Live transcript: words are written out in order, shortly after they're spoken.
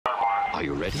Are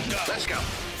you ready? Let's go.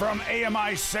 From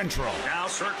AMI Central. Now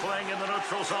circling in the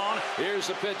neutral zone. Here's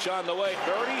the pitch on the way.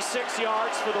 36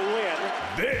 yards for the win.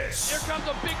 This. Here comes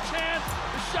a big chance.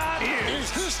 The shot.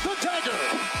 Is this the dagger?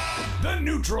 The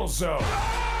neutral zone.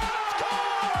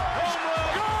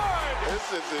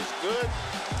 This is as good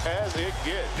as it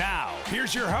gets. Now,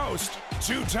 here's your host,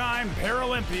 two-time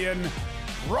Paralympian,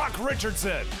 Brock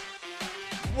Richardson.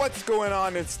 What's going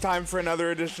on? It's time for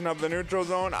another edition of the Neutral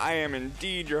Zone. I am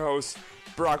indeed your host,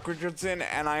 Brock Richardson,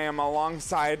 and I am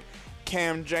alongside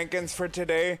Cam Jenkins for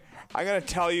today. I'm going to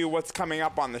tell you what's coming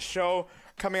up on the show.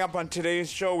 Coming up on today's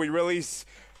show, we release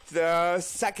the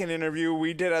second interview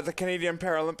we did at the Canadian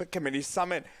Paralympic Committee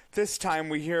Summit. This time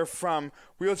we hear from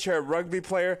wheelchair rugby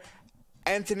player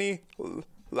Anthony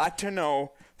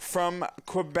Létourneau from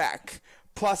Quebec.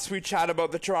 Plus, we chat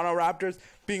about the Toronto Raptors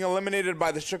being eliminated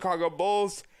by the Chicago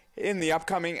Bulls in the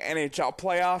upcoming NHL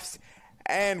playoffs.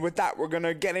 And with that, we're going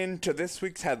to get into this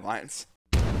week's headlines.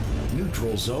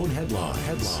 Neutral Zone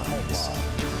headlines.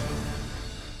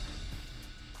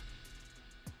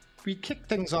 We kick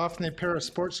things off in the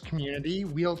Parasports community.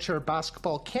 Wheelchair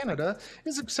Basketball Canada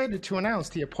is excited to announce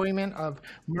the appointment of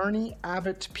Marnie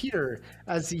Abbott-Peter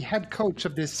as the head coach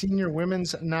of the senior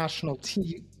women's national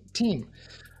team.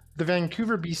 The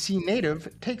Vancouver, BC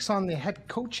native takes on the head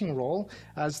coaching role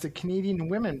as the Canadian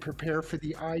women prepare for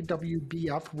the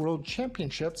IWBF World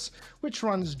Championships, which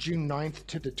runs June 9th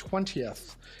to the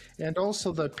 20th, and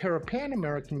also the Parapan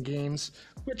American Games,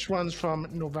 which runs from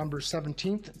November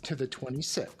 17th to the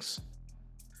 26th.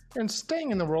 And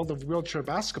staying in the world of wheelchair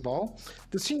basketball,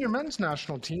 the senior men's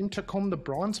national team took home the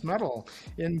bronze medal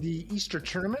in the Easter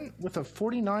tournament with a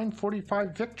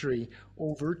 49-45 victory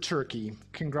over Turkey.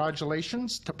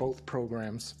 Congratulations to both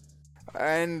programs.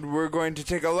 And we're going to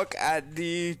take a look at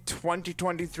the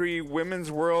 2023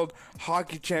 Women's World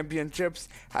Hockey Championships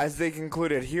as they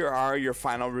concluded. Here are your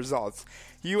final results.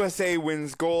 USA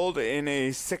wins gold in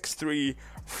a 6-3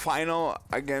 final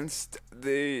against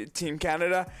the Team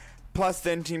Canada. Plus,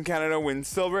 then Team Canada wins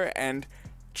silver, and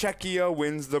Czechia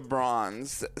wins the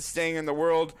bronze. Staying in the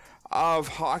world of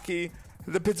hockey,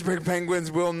 the Pittsburgh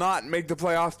Penguins will not make the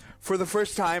playoffs for the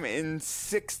first time in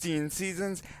 16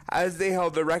 seasons, as they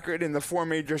held the record in the four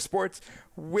major sports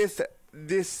with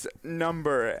this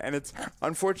number. And it's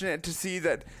unfortunate to see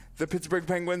that the Pittsburgh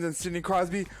Penguins and Sidney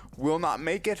Crosby will not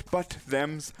make it, but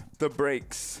them's the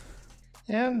breaks.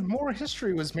 And more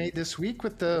history was made this week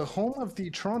with the home of the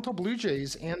Toronto Blue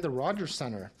Jays and the Rogers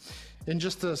Centre. In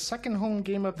just the second home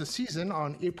game of the season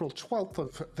on April 12th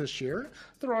of this year,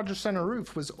 the Rogers Centre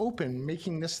roof was open,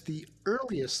 making this the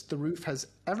earliest the roof has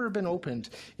ever been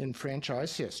opened in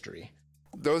franchise history.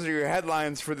 Those are your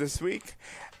headlines for this week.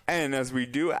 And as we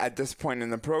do at this point in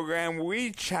the program,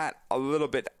 we chat a little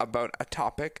bit about a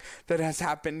topic that has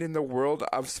happened in the world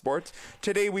of sports.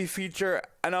 Today we feature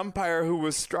an umpire who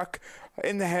was struck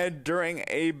in the head during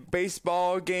a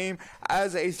baseball game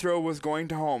as a throw was going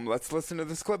to home. Let's listen to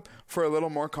this clip for a little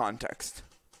more context.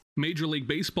 Major League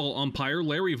Baseball umpire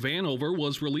Larry Vanover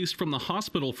was released from the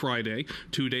hospital Friday,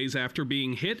 2 days after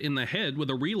being hit in the head with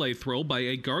a relay throw by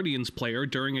a Guardians player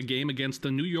during a game against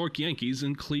the New York Yankees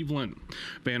in Cleveland.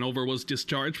 Vanover was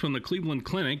discharged from the Cleveland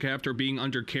Clinic after being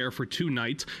under care for 2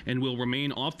 nights and will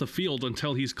remain off the field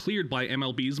until he's cleared by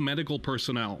MLB's medical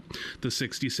personnel. The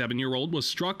 67-year-old was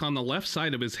struck on the left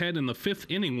side of his head in the 5th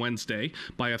inning Wednesday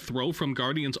by a throw from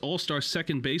Guardians All-Star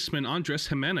second baseman Andres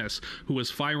Jimenez, who was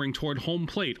firing toward home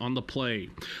plate on the play.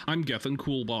 I'm Gethin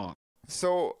Coolbaugh.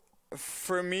 So,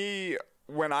 for me,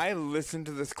 when I listen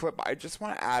to this clip, I just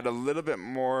want to add a little bit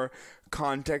more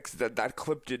context that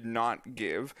clip did not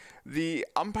give. The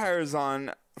umpires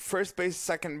on first base,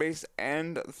 second base,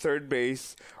 and third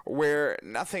base wear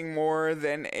nothing more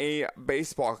than a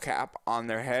baseball cap on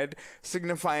their head,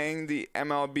 signifying the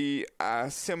MLB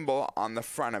symbol on the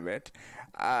front of it.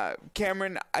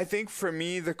 Cameron, I think for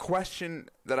me, the question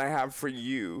that I have for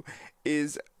you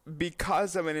is,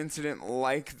 because of an incident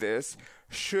like this,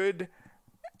 should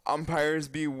umpires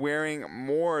be wearing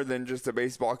more than just a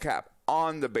baseball cap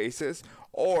on the bases,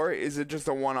 or is it just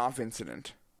a one-off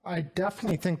incident? I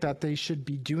definitely think that they should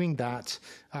be doing that,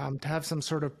 to have some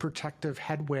sort of protective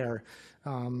headwear.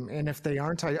 And if they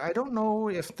aren't, I don't know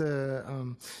if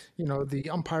the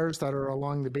umpires that are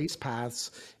along the base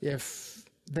paths, if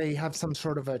they have some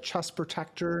sort of a chest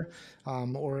protector,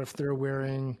 or if they're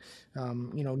wearing,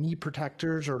 knee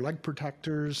protectors or leg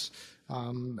protectors.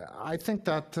 I think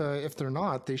that if they're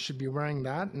not, they should be wearing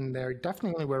that, and they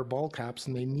definitely wear ball caps,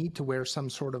 and they need to wear some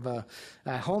sort of a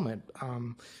helmet.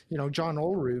 John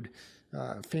Olerud,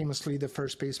 famously the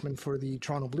first baseman for the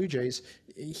Toronto Blue Jays,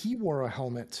 he wore a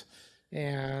helmet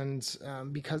and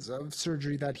because of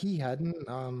surgery that he had.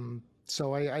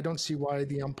 So I don't see why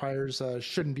the umpires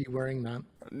shouldn't be wearing that.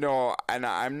 No, and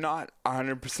I'm not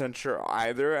 100% sure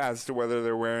either as to whether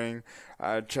they're wearing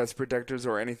chest protectors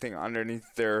or anything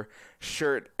underneath their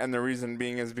shirt. And the reason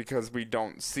being is because we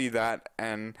don't see that,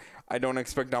 and I don't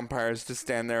expect umpires to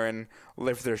stand there and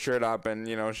lift their shirt up and,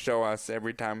 show us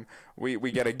every time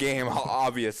we get a game,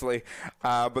 obviously.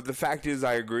 But the fact is,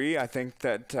 I agree. I think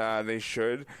that they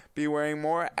should be wearing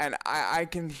more. And I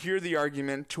can hear the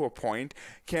argument to a point,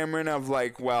 Cameron, of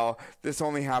like, well, this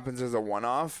only happens as a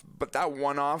one-off. But that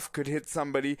one-off could hit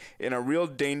somebody in a real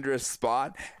dangerous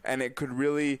spot, and it could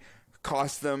really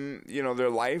cost them, their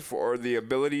life or the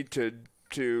ability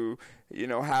to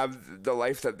have the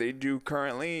life that they do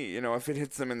currently. If it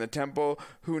hits them in the temple,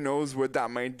 who knows what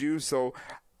that might do. So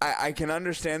I can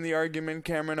understand the argument,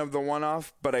 Cameron, of the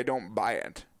one-off, but I don't buy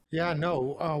it. Yeah,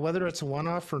 no, whether it's a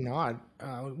one-off or not,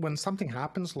 when something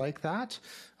happens like that,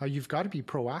 you've got to be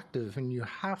proactive, and you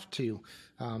have to,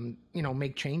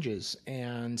 make changes.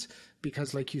 And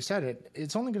because, like you said,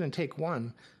 it's only going to take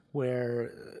one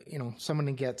where,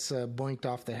 someone gets boinked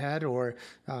off the head, or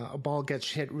a ball gets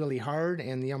hit really hard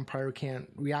and the umpire can't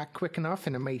react quick enough,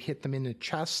 and it might hit them in the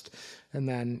chest, and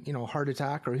then, heart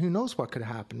attack, or who knows what could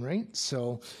happen, right?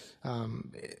 So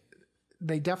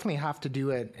they definitely have to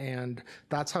do it, and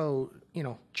that's how,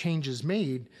 change is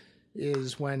made,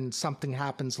 is when something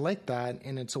happens like that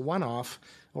and it's a one-off,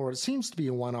 or it seems to be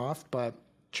a one-off, but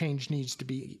change needs to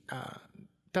be,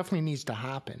 definitely needs to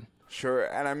happen. Sure,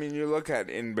 and I mean, you look at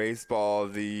in baseball,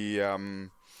 the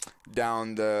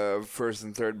down the first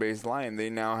and third base line, they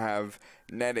now have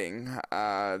netting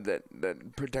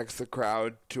that protects the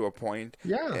crowd to a point.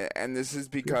 Yeah, and this is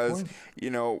because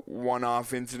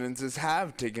one-off incidences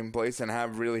have taken place and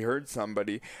have really hurt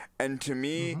somebody. And to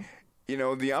me,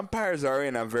 the umpires are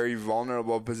in a very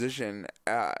vulnerable position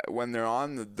when they're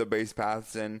on the base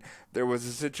paths. And there was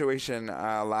a situation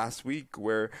last week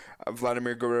where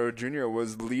Vladimir Guerrero Jr.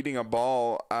 was leading a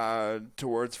ball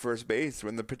towards first base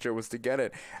when the pitcher was to get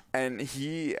it. And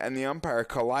he and the umpire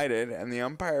collided, and the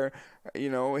umpire,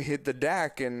 hit the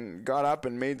deck and got up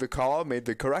and made the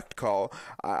correct call,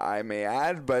 I may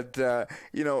add. But,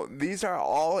 these are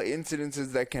all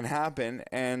incidences that can happen,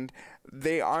 and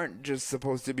they aren't just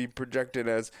supposed to be projected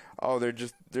as, they're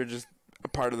just a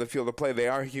part of the field of play. They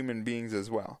are human beings as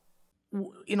well.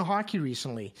 In hockey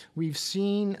recently, we've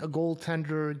seen a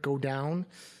goaltender go down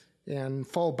and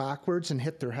fall backwards and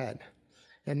hit their head.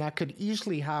 And that could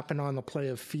easily happen on the play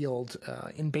of field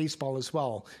in baseball as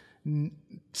well.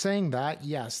 Saying that,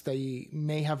 yes, they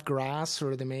may have grass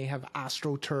or they may have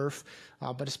AstroTurf,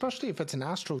 but especially if it's an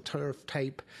AstroTurf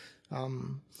type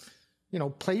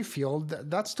play field,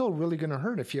 that's still really going to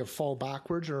hurt if you fall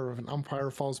backwards, or if an umpire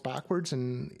falls backwards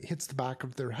and hits the back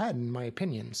of their head, in my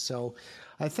opinion. So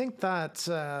I think that,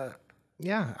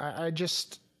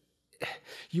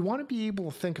 you want to be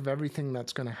able to think of everything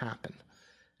that's going to happen.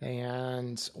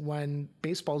 And when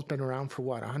baseball's been around for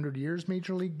 100 years,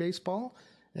 Major League Baseball,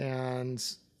 and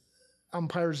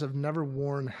umpires have never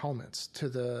worn helmets to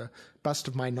the best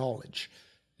of my knowledge.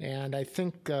 And I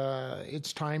think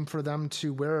it's time for them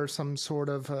to wear some sort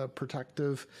of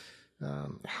protective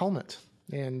helmet.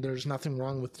 And there's nothing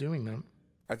wrong with doing that.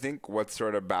 I think what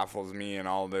sort of baffles me in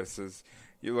all this is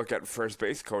you look at first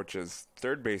base coaches,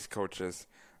 third base coaches,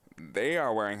 they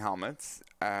are wearing helmets.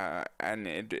 And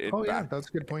that's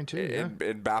a good point too.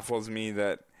 It baffles me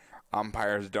that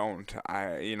umpires don't.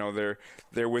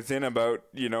 They're within about,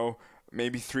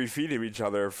 maybe 3 feet of each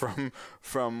other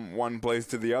from one place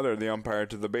to the other, the umpire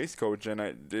to the base coach, and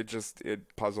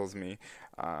it puzzles me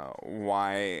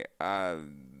why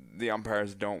the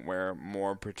umpires don't wear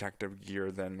more protective gear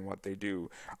than what they do.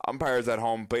 Umpires at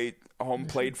home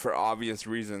plate for obvious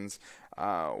reasons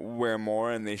wear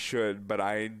more, and they should, but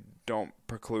I don't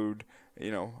preclude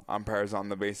umpires on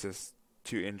the basis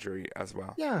to injury as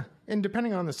well. Yeah, and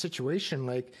depending on the situation,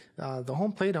 like the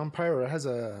home plate umpire has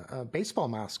a baseball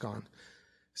mask on.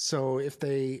 So if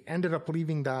they ended up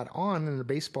leaving that on and the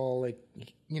baseball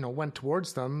went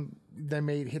towards them, they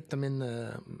may hit them in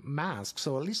the mask.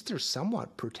 So at least they're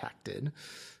somewhat protected.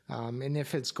 And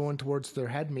if it's going towards their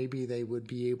head, maybe they would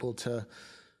be able to,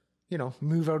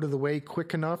 move out of the way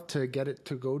quick enough to get it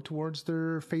to go towards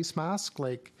their face mask.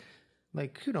 Like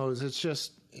who knows? It's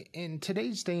just, in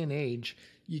today's day and age,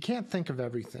 you can't think of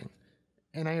everything.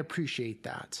 And I appreciate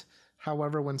that.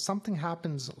 However, when something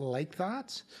happens like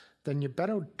that, then you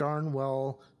better darn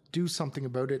well do something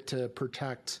about it to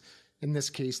protect, in this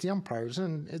case, the umpires.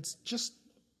 And it's just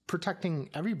protecting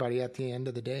everybody at the end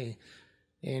of the day.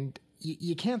 And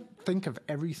you can't think of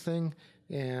everything.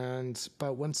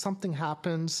 But when something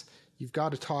happens, you've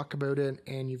got to talk about it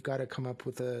and you've got to come up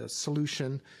with a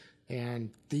solution.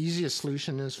 And the easiest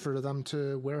solution is for them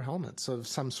to wear helmets of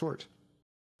some sort.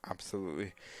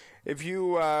 Absolutely. If you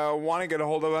want to get a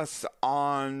hold of us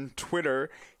on Twitter,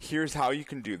 here's how you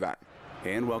can do that.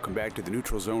 And welcome back to the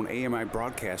Neutral Zone AMI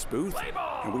broadcast booth.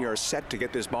 And we are set to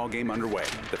get this ball game underway.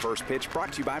 The first pitch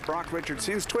brought to you by Brock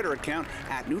Richardson's Twitter account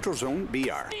at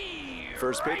NeutralZoneBR.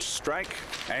 First pitch, strike.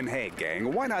 And hey,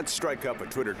 gang, why not strike up a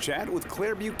Twitter chat with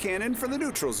Claire Buchanan for the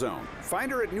Neutral Zone?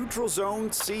 Find her at Neutral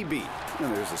Zone CB.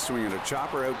 And there's a swing and a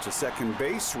chopper out to second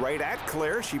base, right at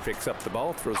Claire. She picks up the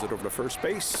ball, throws it over to first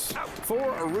base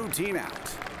for a routine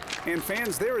out. And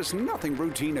fans, there is nothing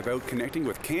routine about connecting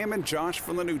with Cam and Josh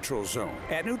from the Neutral Zone.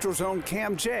 At Neutral Zone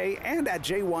Cam J and at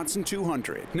J Watson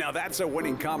 200. Now that's a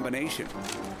winning combination.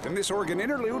 And this Oregon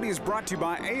interlude is brought to you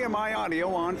by AMI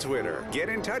Audio on Twitter. Get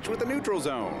in touch with the Neutral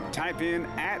Zone. Type in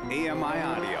at AMI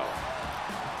Audio.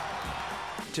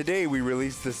 Today we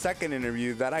released the second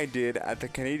interview that I did at the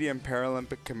Canadian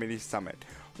Paralympic Committee Summit.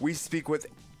 We speak with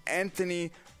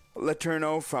Anthony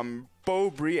Létourneau from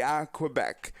Boisbriand,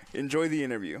 Quebec. Enjoy the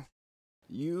interview.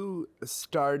 You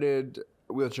started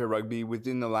wheelchair rugby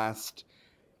within the last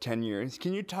 10 years.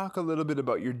 Can you talk a little bit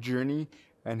about your journey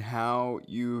and how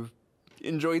you've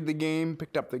enjoyed the game,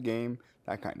 picked up the game,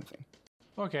 that kind of thing?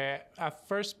 Okay, I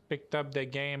first picked up the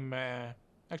game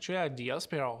actually at the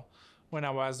hospital. When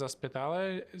I was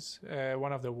hospitalized,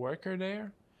 one of the workers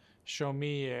there showed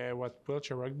me what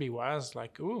wheelchair rugby was.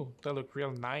 Like, ooh, that looked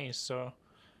real nice. So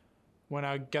when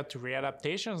I got to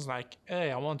readaptations, like,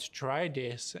 hey, I want to try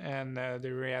this. And the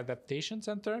readaptation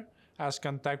center has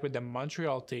contact with the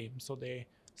Montreal team. So they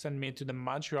sent me to the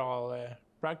Montreal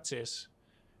practice.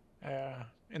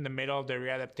 In the middle of the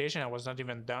readaptation, I was not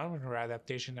even done with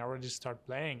readaptation. I already started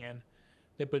playing. And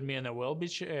they put me in a rugby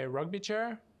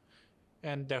chair.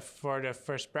 And for the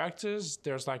first practice,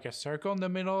 there's like a circle in the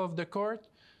middle of the court.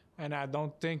 And I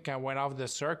don't think I went off the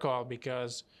circle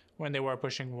because when they were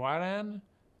pushing one end,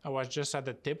 I was just at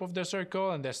the tip of the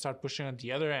circle and they start pushing on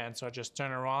the other end. So I just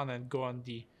turn around and go on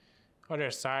the other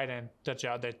side and touch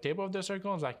the other tip of the circle.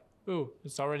 I was like, ooh,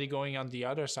 it's already going on the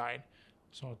other side.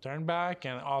 So I turn back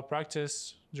and I'll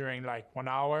practice during like 1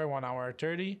 hour, 1 hour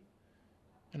 30.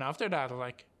 And after that, I was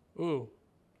like, ooh,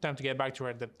 time to get back to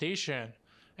adaptation.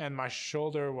 And my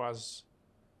shoulder was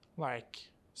like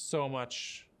so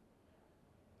much.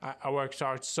 I worked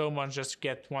hard so much just to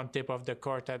get one tip of the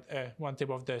court at one tip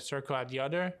of the circle at the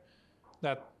other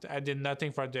that I did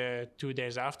nothing for the 2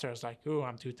 days after. It's like, ooh,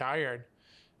 I'm too tired.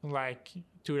 Like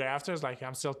 2 days after, it's like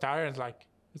I'm still tired. It's like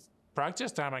it's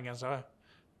practice time again, so I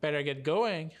better get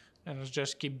going and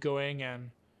just keep going. And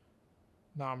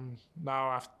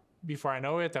now before I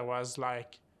know it, I was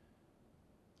like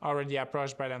already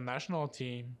approached by the national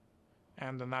team,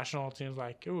 and the national team's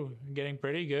like, ooh, you're getting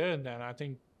pretty good, and I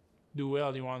think do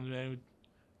well. Do you want to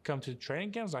come to the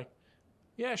training camp? I was like,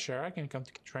 yeah, sure, I can come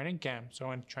to training camp. So I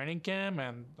went to training camp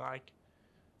and like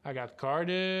I got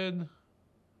carded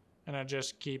and I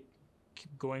just keep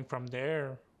going from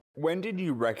there. When did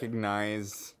you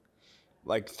recognize,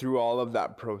 like through all of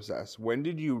that process, when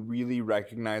did you really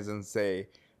recognize and say,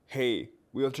 hey,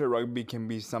 wheelchair rugby can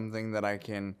be something that I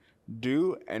can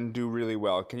do and do really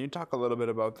well? Can you talk a little bit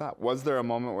about that? Was there a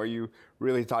moment where you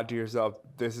really thought to yourself,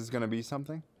 this is going to be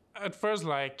something? At first,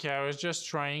 like, I was just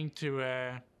trying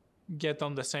to get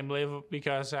on the same level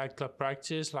because at club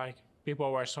practice, like, people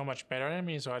were so much better than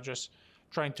me. So I just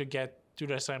trying to get to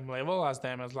the same level as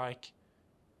them. It's like,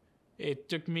 it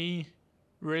took me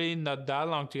really not that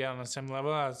long to get on the same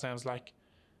level as them. It's like,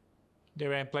 they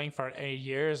were playing for 8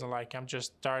 years and like, I'm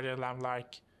just started, I'm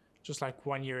like, just like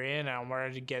 1 year in and I'm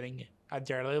already getting at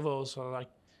their level. So like,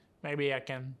 maybe I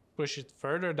can push it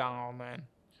further down, and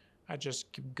I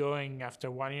just keep going. After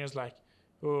 1 year, it's like,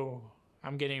 oh,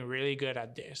 I'm getting really good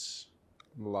at this.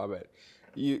 Love it.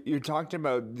 You talked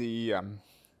about the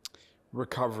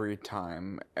recovery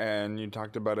time, and you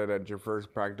talked about it at your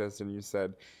first practice, and you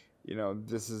said, you know,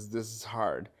 this is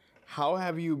hard. How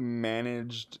have you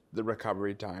managed the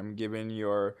recovery time given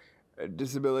your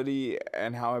disability,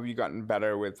 and how have you gotten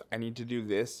better with, I need to do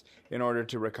this in order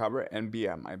to recover and be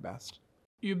at my best?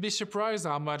 You'd be surprised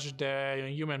how much the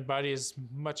human body is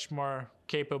much more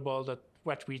capable than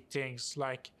what we think.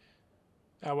 Like,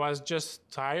 I was just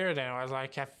tired and I was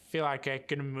like, I feel like I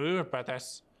couldn't move, but I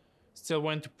still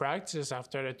went to practice.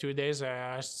 After the 2 days,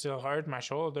 I still hurt my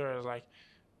shoulder. I was like,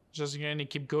 just gonna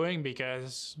keep going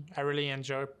because I really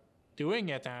enjoy doing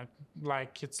it. And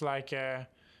like, it's like,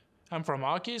 I'm from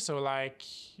hockey, so like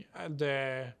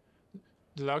the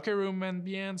locker room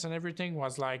ambience and everything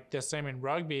was like the same in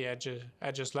rugby.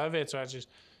 I just love it, so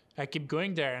I keep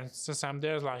going there. And since I'm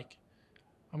there, like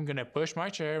I'm gonna push my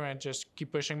chair and just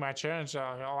keep pushing my chair. And so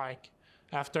like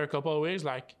after a couple of weeks,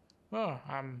 like, oh,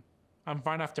 I'm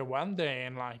fine after one day,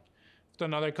 and like after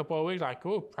another couple of weeks, like,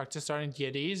 oh, practice starting to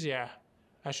get easier.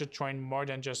 I should train more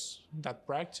than just that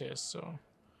practice. So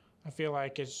I feel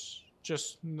like it's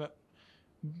just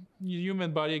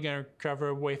human body gonna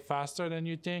recover way faster than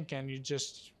you think, and you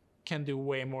just can do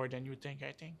way more than you think,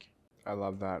 I think. I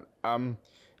love that.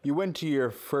 You went to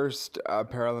your first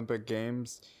Paralympic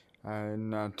Games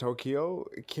in Tokyo.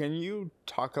 Can you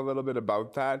talk a little bit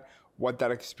about that? What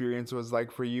that experience was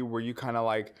like for you? Were you kind of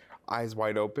like eyes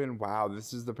wide open? Wow,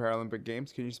 this is the Paralympic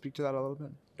Games. Can you speak to that a little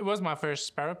bit? It was my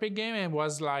first Paralympic game. It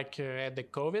was like at the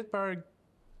COVID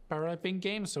Paralympic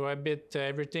Games, so a bit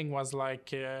everything was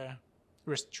like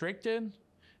restricted,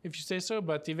 if you say so.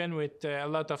 But even with a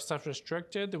lot of stuff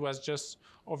restricted, it was just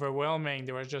overwhelming.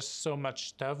 There was just so much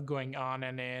stuff going on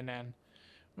and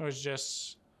I was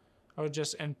just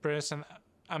impressed and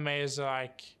amazed,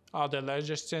 like how the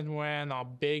logistics went, how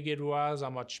big it was, how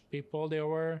much people there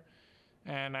were,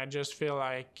 and I just feel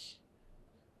like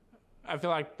I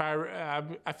feel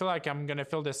like I'm gonna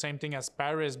feel the same thing as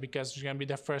Paris, because it's gonna be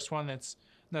the first one that's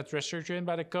not restricted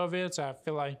by the COVID. So I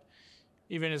feel like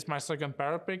even it's my second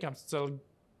Paralympic, I'm still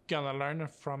gonna learn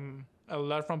a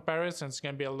lot from Paris, and it's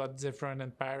gonna be a lot different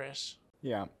in Paris.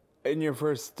 Yeah, in your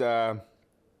first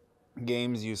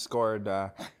games, you scored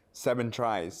 7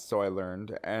 tries, so I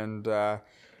learned. And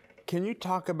can you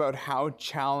talk about how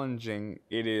challenging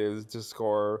it is to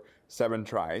score 7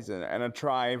 tries? And a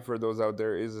try, for those out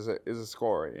there, is a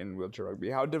score in wheelchair rugby.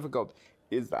 How difficult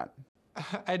is that?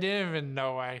 I didn't even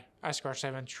know I scored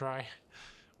 7 tries.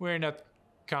 We're not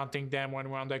counting them when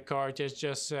we're on the court. It's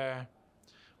just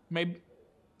maybe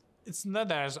it's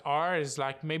not as hard. It's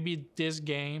like maybe this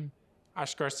game I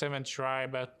scored 7 tries,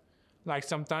 but like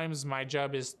sometimes my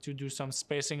job is to do some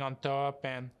spacing on top,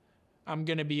 and I'm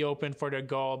gonna be open for the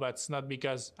goal, but it's not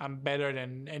because I'm better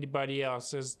than anybody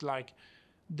else. It's like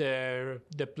the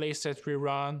plays that we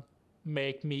run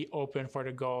make me open for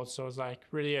the goal. So it's like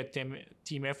really a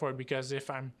team effort, because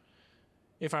if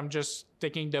I'm just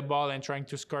taking the ball and trying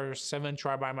to score 7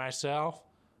 tries by myself,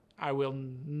 I will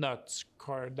not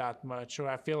score that much. So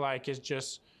I feel like it's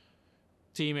just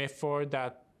team effort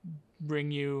that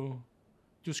bring you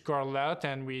to score a lot,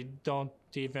 and we don't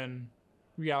even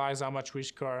realize how much we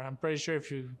score. I'm pretty sure if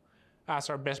you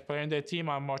ask our best player in the team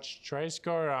how much try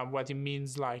score, what it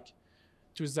means like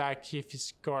to Zach, if he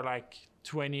scored like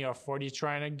 20 or 40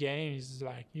 try in a game, he's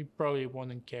like, he probably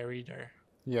wouldn't care either.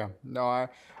 Yeah, no,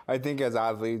 I think as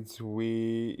athletes,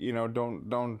 we,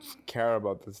 don't care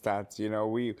about the stats.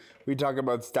 We talk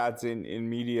about stats in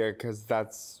media because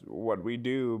that's what we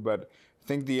do, but I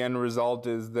think the end result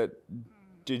is that,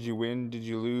 did you win? Did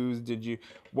you lose?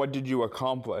 What did you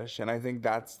accomplish? And I think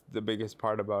that's the biggest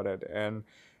part about it. And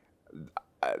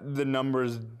the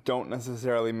numbers don't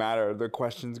necessarily matter. The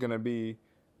question's going to be,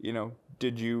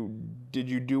 did you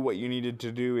do what you needed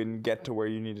to do and get to where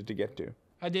you needed to get to?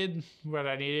 I did what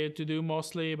I needed to do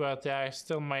mostly, but I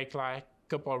still make like a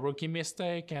couple of rookie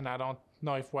mistakes, and I don't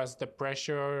know if it was the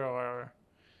pressure or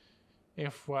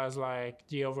if it was like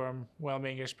the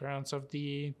overwhelming experience of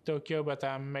the Tokyo, but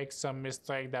I make some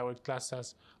mistake that would class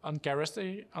as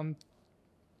uncharacteristic,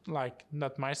 like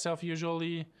not myself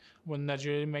usually, would not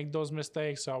really make those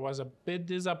mistakes. So I was a bit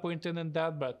disappointed in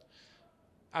that, but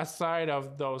aside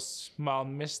of those small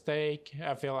mistakes,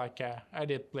 I feel like I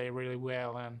did play really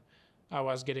well and I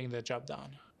was getting the job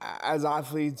done. As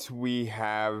athletes, we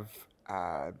have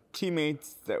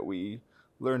teammates that we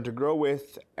learn to grow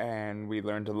with and we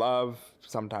learn to love.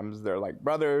 Sometimes they're like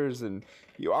brothers and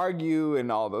you argue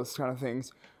and all those kind of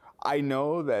things. I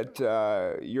know that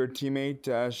your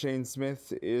teammate, Shane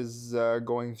Smith, is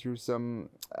going through some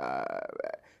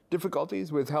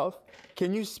difficulties with health.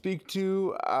 Can you speak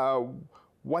to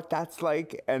what that's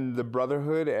like and the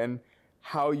brotherhood and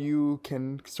how you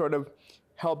can sort of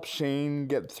help Shane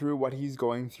get through what he's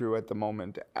going through at the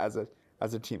moment as a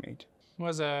teammate? It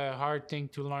was a hard thing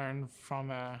to learn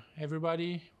from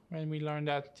everybody when we learned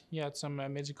that he had some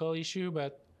medical issue,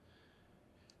 but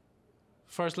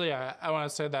firstly, I want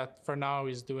to say that for now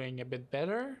he's doing a bit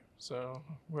better, so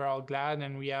we're all glad.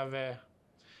 And we have,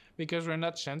 because we're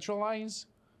not centralized,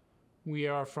 we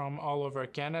are from all over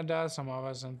Canada. Some of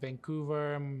us in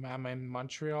Vancouver, I'm in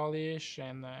Montreal-ish,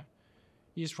 and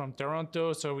he's from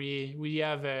Toronto, so we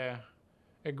have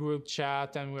a group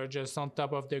chat, and we're just on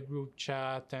top of the group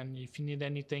chat, and if you need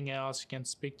anything else, you can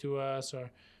speak to us,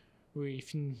 or we're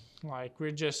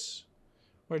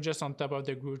just on top of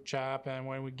the group chat, and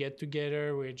when we get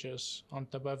together, we're just on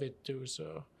top of it too.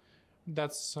 So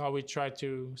that's how we try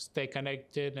to stay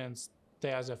connected and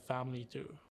stay as a family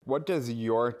too. What does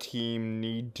your team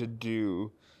need to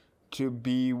do to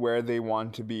be where they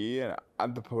want to be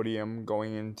at the podium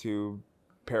going into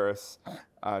Paris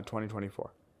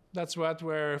 2024? That's what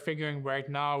we're figuring right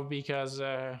now, because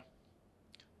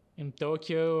in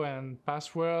Tokyo and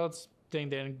past Worlds,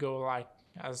 things didn't go like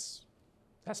as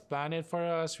planned for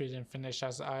us. We didn't finish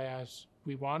as high as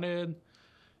we wanted,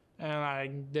 and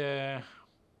like the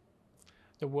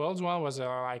Worlds one was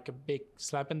like a big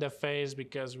slap in the face,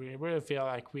 because we really feel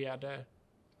like we had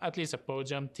at least a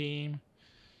podium team,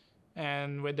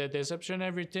 and with the deception and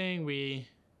everything,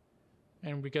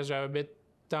 because we have a bit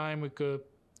time, we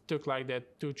took like the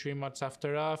 2-3 months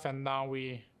after off, and now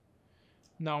we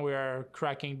are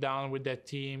cracking down with the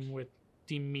team, with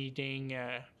team meeting,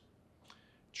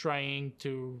 trying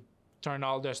to turn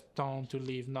all the stone to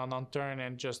leave none unturned,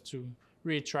 and just to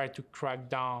really try to crack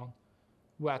down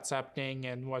what's happening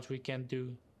and what we can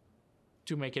do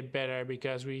to make it better,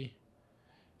 because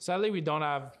sadly we don't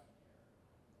have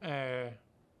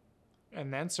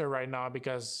an answer right now,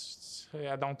 because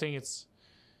I don't think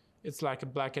it's like a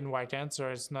black and white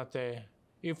answer. It's not if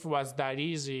it was that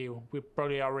easy, we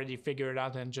probably already figured it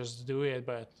out and just do it,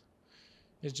 but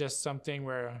it's just something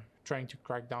we're trying to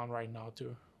crack down right now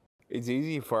too. It's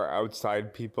easy for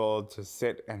outside people to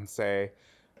sit and say,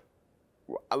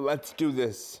 let's do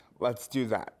this, let's do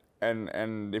that.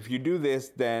 And if you do this,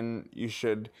 then you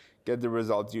should get the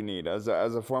results you need. As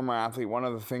a former athlete, one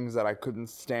of the things that I couldn't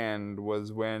stand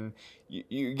was when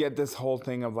you get this whole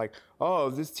thing of like, oh,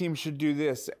 this team should do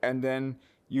this, and then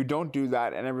you don't do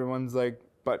that, and everyone's like,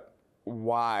 but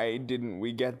why didn't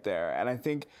we get there? And I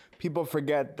think people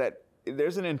forget that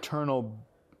there's an internal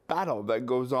battle that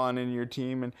goes on in your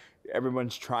team, and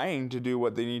everyone's trying to do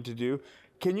what they need to do.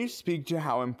 Can you speak to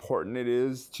how important it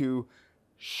is to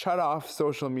shut off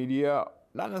social media,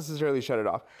 not necessarily shut it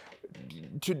off,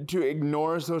 to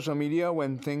ignore social media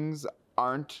when things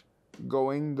aren't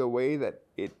going the way that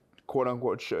it quote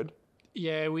unquote should?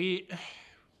 Yeah,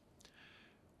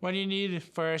 what you need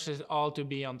first is all to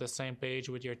be on the same page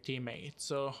with your teammates.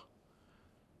 So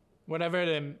whatever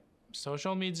the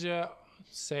social media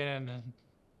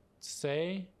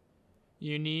say,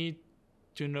 you need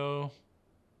to know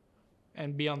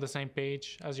and be on the same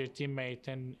page as your teammate.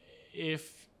 And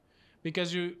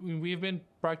because we've been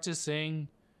practicing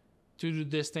to do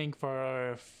this thing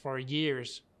for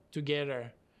years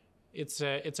together. It's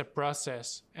a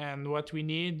process, and what we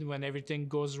need when everything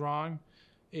goes wrong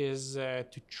is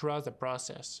to trust the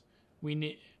process.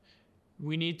 We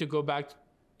need to go back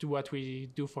to what we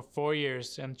do for 4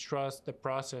 years and trust the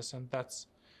process, and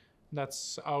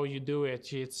that's how you do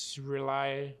it. It's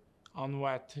rely on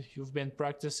what you've been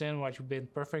practicing, what you've been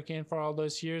perfect in for all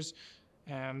those years,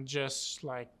 and just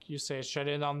like you say, shut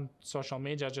it on social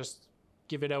media, just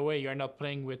give it away. You're not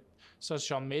playing with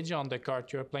social media on the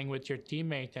court, you're playing with your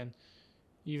teammate, and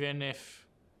even if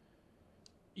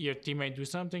your teammate do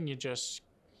something, you just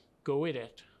go with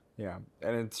it. Yeah,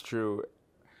 and it's true.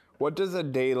 What does a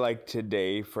day like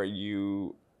today for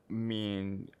you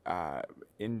mean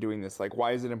in doing this? Like,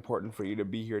 why is it important for you to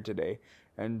be here today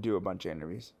and do a bunch of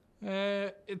interviews?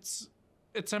 It's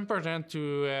important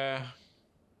to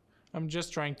I'm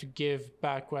just trying to give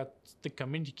back what the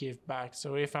community gave back.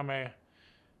 So if I'm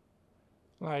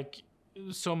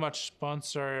so much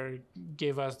sponsor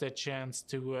gave us the chance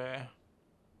to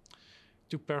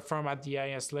perform at the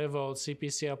highest level,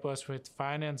 CPC help us with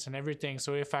finance and everything.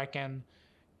 So if I can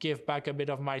give back a bit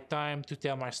of my time to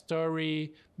tell my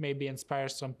story, maybe inspire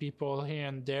some people here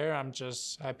and there, I'm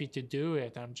just happy to do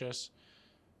it. I'm just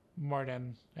more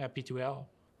than happy to help.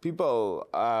 People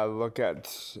look at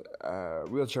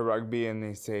wheelchair rugby and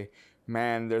they say,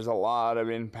 man, there's a lot of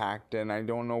impact and I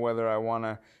don't know whether I want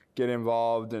to get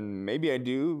involved, and maybe I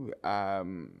do,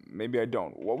 maybe I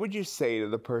don't. What would you say to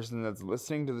the person that's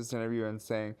listening to this interview and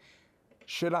saying,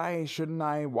 should I, shouldn't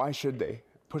I, why should they?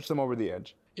 Push them over the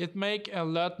edge. It make a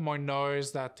lot more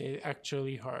noise that it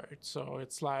actually hurts. So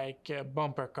it's like a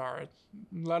bumper car. A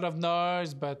lot of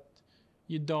noise, but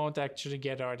you don't actually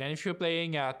get hurt. And if you're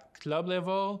playing at club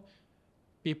level,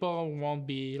 people won't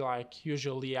be like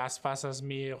usually as fast as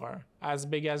me or as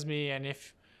big as me. And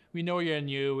if we know you're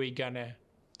new, we're gonna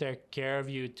take care of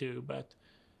you too. But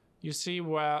you see,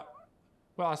 well,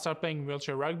 I started playing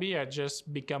wheelchair rugby, I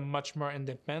just become much more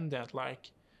independent.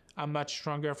 Like, I'm much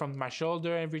stronger from my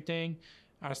shoulder, everything.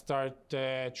 I start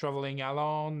traveling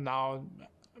alone now.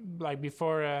 Like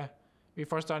before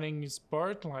starting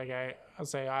sport, like I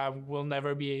say I will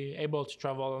never be able to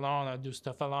travel alone. I do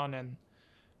stuff alone, and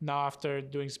now after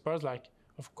doing sport, like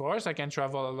of course I can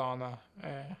travel alone.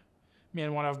 Me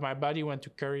and one of my buddy went to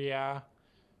Korea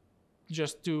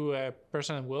just to a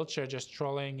person in wheelchair just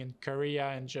trolling in Korea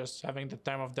and just having the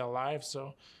time of their life.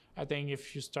 So I think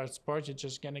if you start sport, you're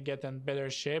just going to get in better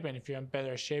shape. And if you're in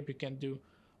better shape, you can do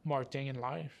more things in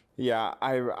life. Yeah,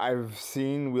 I've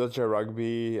seen wheelchair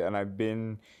rugby, and I've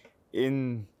been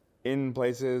in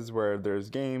places where there's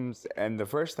games, and the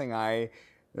first thing I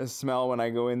smell when I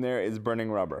go in there is burning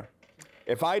rubber.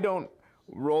 If I don't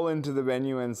roll into the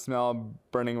venue and smell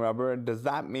burning rubber, does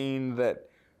that mean that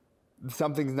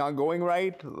something's not going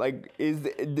right? Like,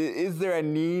 is there a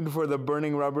need for the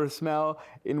burning rubber smell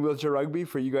in wheelchair rugby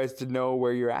for you guys to know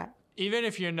where you're at? Even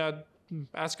if you're not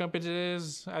as competitive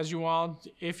as you want,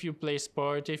 if you play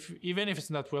sport, even if it's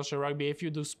not wheelchair rugby, if you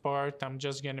do sport, I'm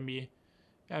just gonna be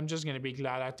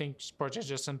glad. I think sport is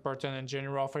just important in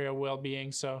general for your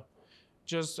well-being. So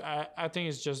I think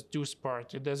it's just do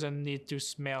sport. It doesn't need to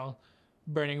smell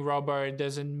burning rubber. It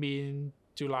doesn't mean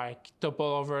to like topple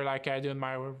over like I do in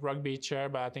my rugby chair,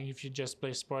 but I think if you just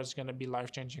play sport, it's gonna be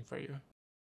life-changing for you.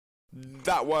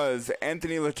 That was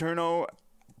Anthony Létourneau,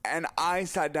 and I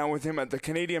sat down with him at the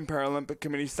Canadian Paralympic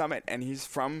Committee Summit, and he's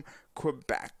from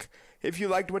Quebec. If you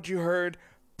liked what you heard,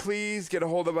 please get a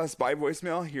hold of us by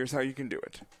voicemail. Here's how you can do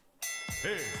it.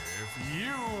 If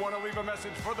you want to leave a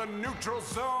message for the Neutral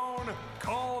Zone,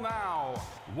 call now.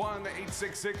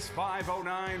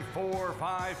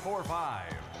 1-866-509-4545.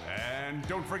 And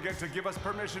don't forget to give us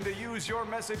permission to use your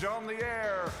message on the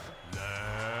air.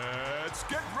 Let's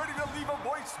get ready to leave a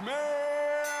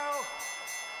voicemail.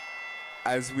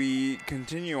 As we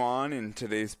continue on in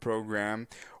today's program,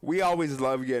 we always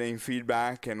love getting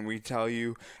feedback, and we tell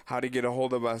you how to get a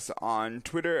hold of us on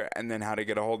Twitter and then how to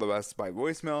get a hold of us by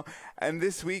voicemail. And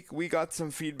this week we got some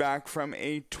feedback from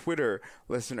a Twitter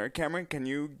listener. Cameron, can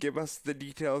you give us the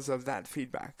details of that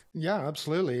feedback? Yeah,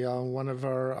 absolutely. One of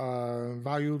our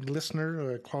valued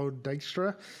listener, Claude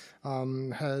Dijkstra,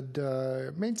 had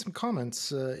made some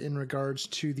comments in regards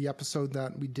to the episode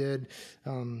that we did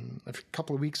a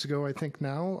couple of weeks ago, I think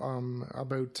now,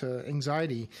 about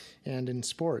anxiety and in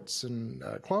sports. And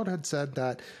Claude had said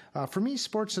that, for me,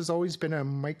 sports has always been a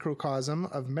microcosm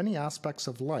of many aspects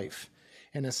of life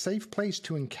and a safe place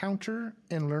to encounter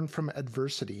and learn from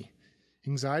adversity.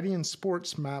 Anxiety in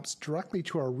sports maps directly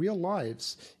to our real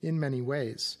lives in many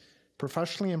ways,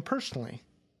 professionally and personally.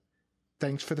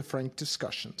 Thanks for the frank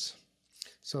discussions.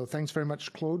 So thanks very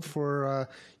much, Claude, for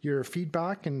your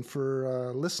feedback and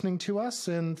for listening to us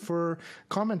and for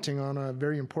commenting on a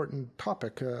very important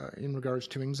topic in regards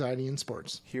to anxiety in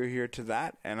sports. Hear to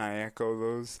that, and I echo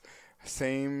those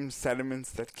same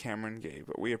sentiments that Cameron gave.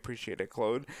 But we appreciate it,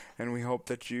 Claude, and we hope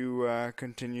that you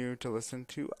continue to listen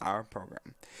to our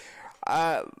program.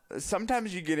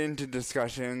 Sometimes you get into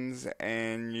discussions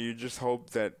and you just hope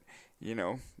that,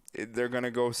 they're going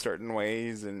to go certain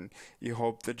ways, and you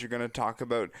hope that you're going to talk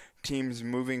about teams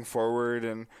moving forward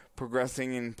and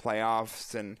progressing in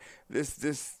playoffs. And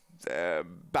this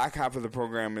back half of the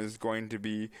program is going to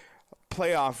be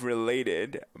playoff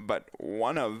related, but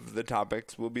one of the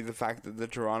topics will be the fact that the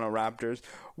Toronto Raptors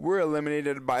were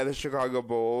eliminated by the Chicago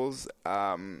Bulls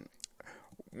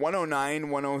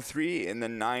 109-103 in the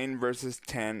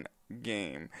 9-10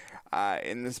 game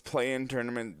in this play-in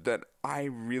tournament that I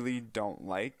really don't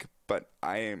like, but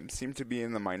I seem to be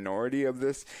in the minority of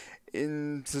this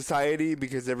in society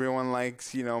because everyone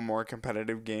likes, more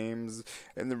competitive games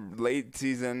in the late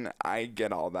season. I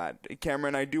get all that.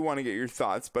 Cameron, I do want to get your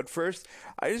thoughts, but first,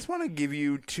 I just want to give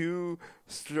you two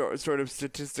sort of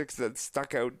statistics that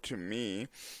stuck out to me,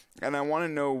 and I want to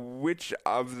know which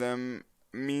of them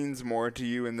means more to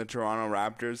you in the Toronto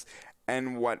Raptors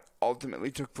and what ultimately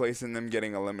took place in them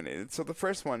getting eliminated. So the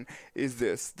first one is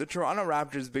this. The Toronto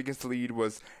Raptors' biggest lead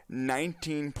was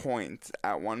 19 points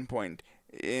at one point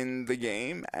in the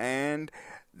game, and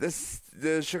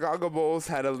the Chicago Bulls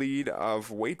had a lead of,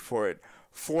 wait for it,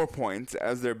 4 points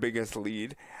as their biggest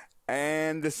lead.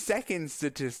 And the second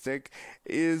statistic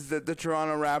is that the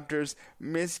Toronto Raptors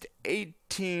missed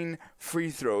 18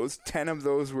 free throws. 10 of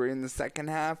those were in the second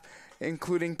half,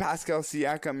 including Pascal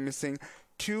Siakam missing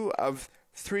 2 of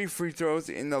 3 free throws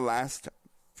in the last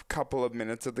couple of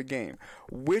minutes of the game.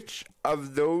 Which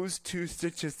of those two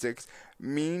statistics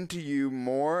mean to you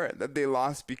more that they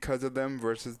lost because of them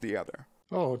versus the other?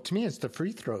 Oh, to me, it's the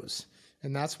free throws.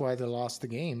 And that's why they lost the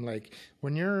game. Like,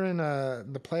 when you're in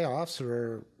the playoffs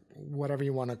or whatever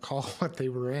you want to call what they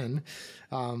were in,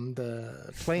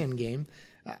 the play-in game,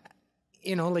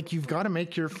 you've got to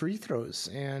make your free throws.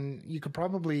 And you could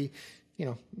probably,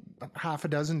 half a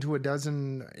dozen to a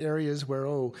dozen areas where,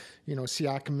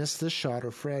 Siakam missed this shot,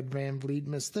 or Fred VanVleet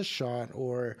missed this shot,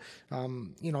 or,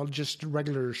 just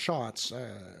regular shots.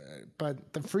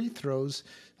 But the free throws,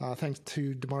 thanks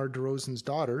to DeMar DeRozan's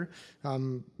daughter,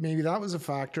 maybe that was a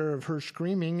factor of her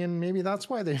screaming, and maybe that's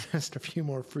why they missed a few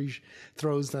more free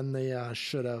throws than they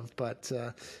should have. But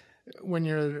when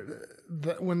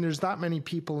there's that many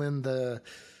people in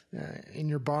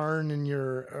your barn, in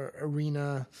your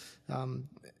arena,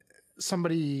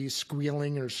 somebody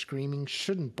squealing or screaming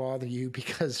shouldn't bother you,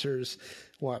 because there's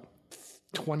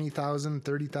 20,000,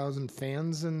 30,000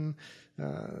 fans in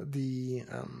I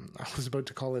was about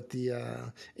to call it the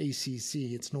ACC.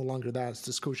 It's no longer that. It's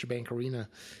the Scotiabank Arena.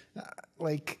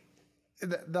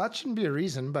 That shouldn't be a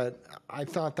reason, but I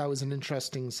thought that was an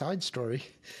interesting side story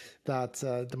that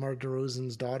DeMar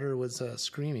DeRozan's daughter was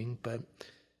screaming. But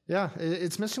yeah,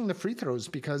 it's missing the free throws,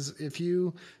 because if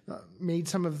you made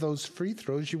some of those free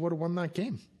throws, you would have won that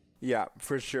game. Yeah,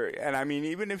 for sure. And I mean,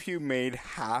 even if you made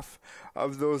half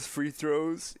of those free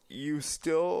throws, you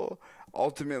still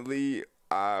ultimately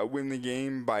win the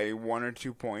game by 1 or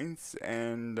 2 points,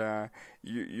 and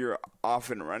you're off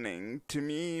and running. To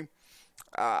me,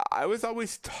 I was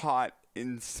always taught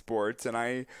in sports, and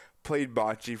I played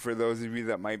bocce, for those of you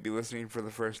that might be listening for the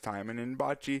first time. And in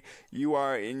bocce, you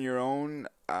are in your own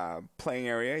playing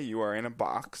area. You are in a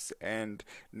box, and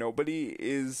nobody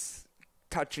is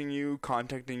touching you,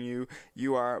 contacting you.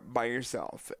 You are by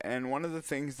yourself. And one of the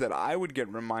things that I would get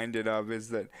reminded of is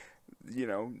that,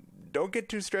 don't get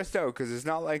too stressed out, because it's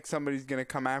not like somebody's going to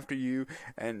come after you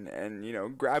and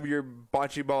grab your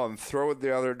bocce ball and throw it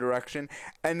the other direction.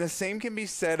 And the same can be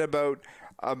said about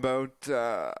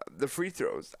the free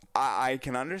throws. I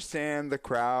can understand the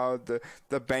crowd,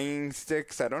 the banging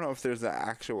sticks. I don't know if there's an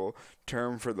actual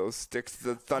term for those sticks,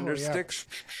 the thunder sticks.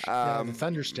 The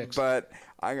thunder sticks. But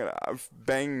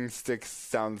banging sticks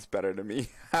sounds better to me.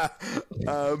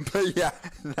 But yeah,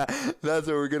 that's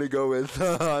what we're gonna go with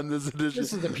on this edition.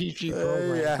 This is the PG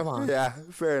program. Come on. Yeah,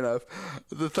 fair enough.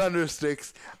 The thunder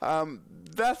sticks.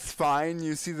 That's fine.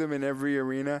 You see them in every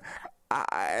arena.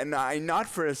 I not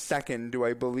for a second do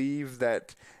I believe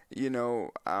that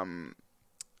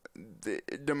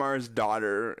DeMar's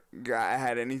daughter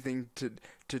had anything to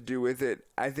do with it.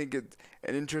 I think it's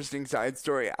an interesting side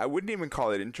story. I wouldn't even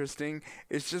call it interesting.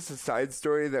 It's just a side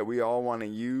story that we all want to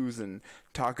use and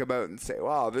talk about and say,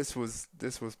 wow, this was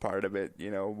part of it,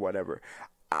 whatever.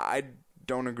 I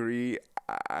don't agree.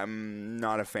 I'm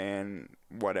not a fan.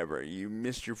 Whatever. You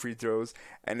missed your free throws,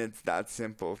 and it's that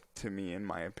simple to me, in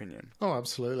my opinion. Oh,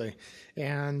 absolutely.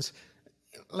 And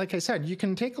like I said, you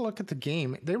can take a look at the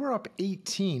game. They were up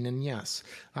 18, and yes,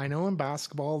 I know in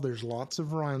basketball there's lots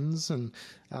of runs, and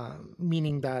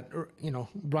meaning that,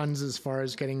 runs as far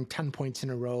as getting 10 points in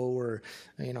a row, or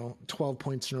 12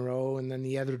 points in a row, and then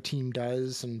the other team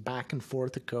does, and back and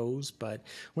forth it goes. But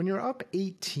when you're up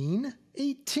 18,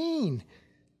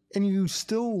 and you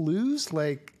still lose,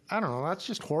 I don't know, that's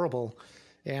just horrible.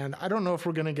 And I don't know if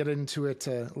we're going to get into it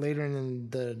later in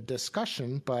the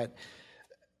discussion, but,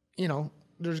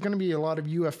 there's going to be a lot of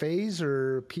UFAs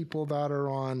or people that are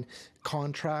on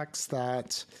contracts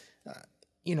that,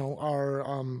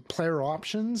 are player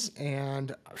options.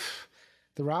 And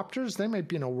the Raptors, they might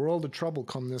be in a world of trouble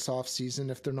come this offseason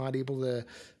if they're not able to,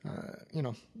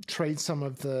 trade some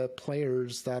of the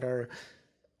players that are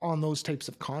on those types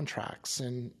of contracts.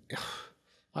 And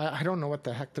I don't know what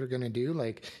the heck they're going to do.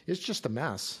 It's just a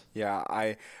mess. Yeah,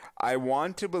 I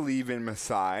want to believe in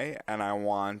Masai, and I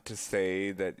want to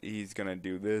say that he's going to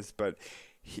do this, but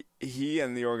he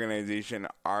and the organization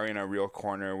are in a real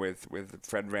corner with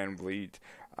Fred VanVleet.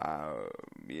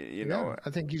 I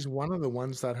think he's one of the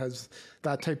ones that has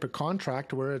that type of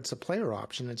contract where it's a player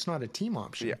option. It's not a team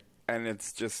option. Yeah, and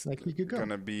it's just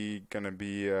gonna be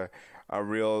a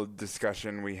real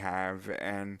discussion we have,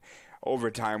 and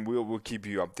over time we'll keep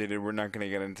you updated. We're not going to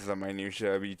get into the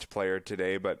minutia of each player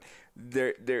today, but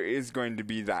there is going to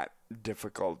be that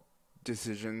difficult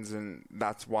decisions, and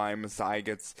that's why Masai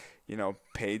gets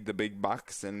paid the big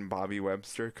bucks, and Bobby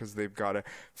Webster, because they've got to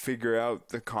figure out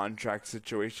the contract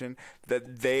situation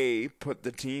that they put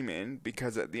the team in,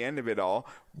 because at the end of it all,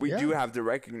 we do have to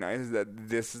recognize that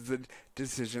this is the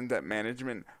decision that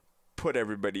management put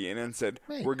everybody in and said,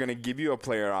 we're going to give you a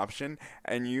player option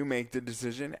and you make the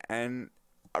decision. And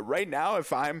right now,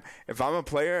 if I'm a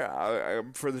player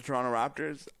for the Toronto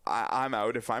Raptors, I'm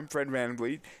out. If I'm Fred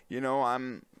VanVleet,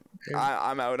 I'm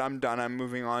out. I'm done. I'm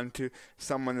moving on to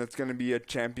someone that's going to be a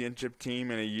championship team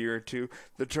in a year or two.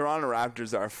 The Toronto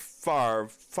Raptors are far,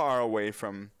 far away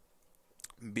from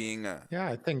being a... Yeah,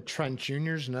 I think Trent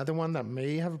Jr. is another one that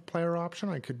may have a player option.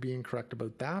 I could be incorrect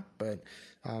about that, but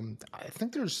I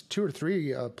think there's 2 or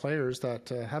 3 players that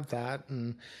have that.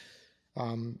 And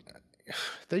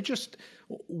they just...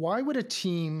 Why would a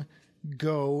team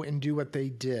go and do what they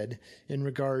did in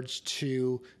regards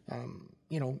to...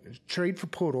 trade for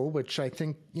Podol, which I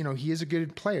think, he is a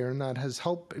good player and that has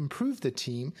helped improve the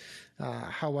team.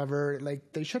 However,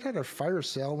 they should have had a fire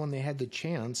sale when they had the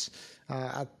chance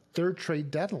at their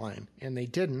trade deadline, and they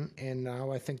didn't. And now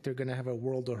I think they're going to have a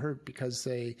world of hurt because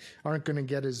they aren't going to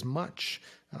get as much,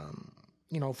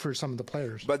 for some of the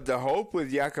players. But the hope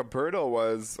with Jakob Poeltl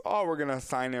was, we're going to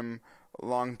sign him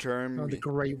long term. The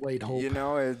great weight hope.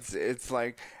 It's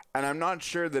like... And I'm not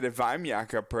sure that if I'm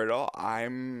Jakob Poeltl,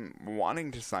 I'm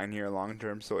wanting to sign here long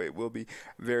term, so it will be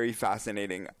very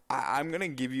fascinating. I'm going to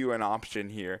give you an option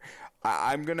here.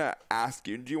 I'm going to ask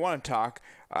you, do you want to talk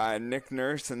Nick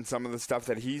Nurse and some of the stuff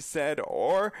that he said,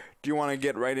 or do you want to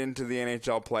get right into the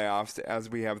NHL playoffs as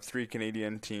we have 3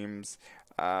 Canadian teams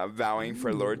vowing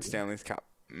for Lord Stanley's Cup?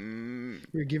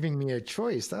 You're giving me a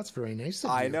choice. That's very nice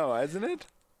of you. I know, isn't it?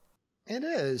 It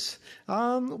is.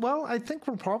 Well, I think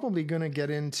we're probably going to get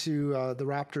into the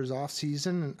Raptors off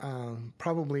season,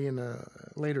 probably in a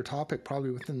later topic,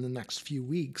 probably within the next few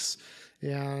weeks.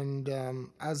 And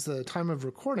as the time of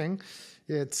recording,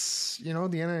 it's, the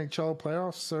NHL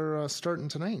playoffs are starting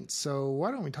tonight. So why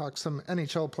don't we talk some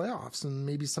NHL playoffs and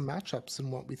maybe some matchups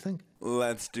and what we think?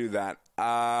 Let's do that.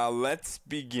 Let's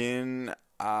begin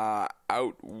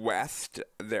out west.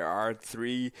 There are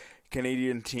 3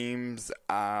 Canadian teams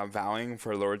vowing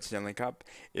for Lord Stanley Cup.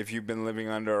 If you've been living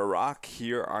under a rock,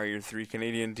 here are your 3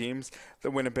 Canadian teams: the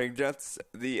Winnipeg Jets,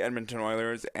 the Edmonton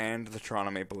Oilers, and the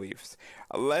Toronto Maple Leafs.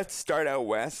 Let's start out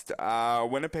west.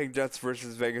 Winnipeg Jets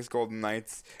versus Vegas Golden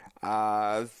Knights.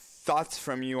 Thoughts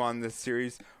from you on this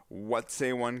series? What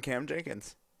say one Cam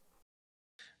Jenkins?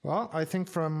 Well, I think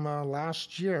from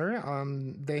last year,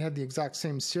 they had the exact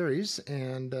same series,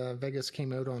 and Vegas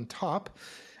came out on top.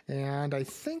 And I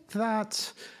think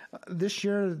that this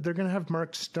year they're going to have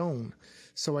Mark Stone.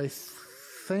 So I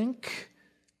think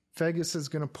Vegas is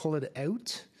going to pull it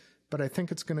out, but I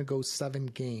think it's going to go 7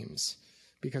 games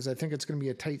because I think it's going to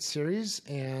be a tight series,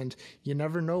 and you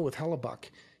never know with Hellebuck.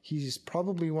 He's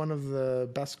probably one of the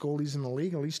best goalies in the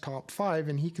league, at least top 5,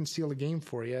 and he can steal a game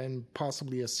for you and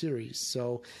possibly a series.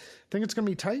 So I think it's going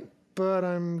to be tight, but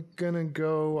I'm going to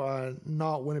go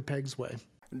not Winnipeg's way.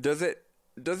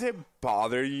 Does it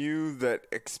bother you that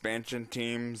expansion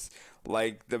teams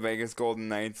like the Vegas Golden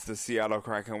Knights, the Seattle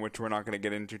Kraken, which we're not going to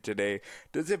get into today,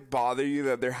 does it bother you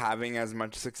that they're having as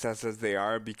much success as they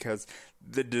are? Because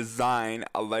the design,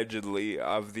 allegedly,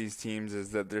 of these teams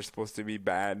is that they're supposed to be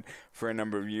bad for a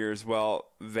number of years. Well,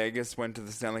 Vegas went to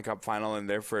the Stanley Cup final in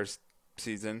their first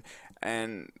season,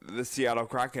 and the Seattle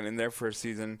Kraken in their first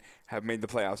season have made the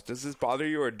playoffs. Does this bother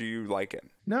you, or do you like it?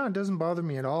 No, it doesn't bother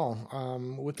me at all.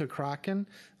 With the Kraken,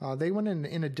 they went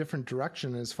in a different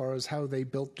direction as far as how they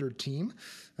built their team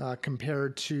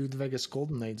compared to the Vegas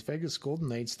Golden Knights. Vegas Golden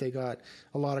Knights, they got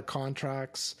a lot of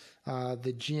contracts.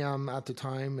 The GM at the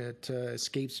time, it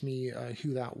escapes me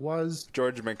who that was.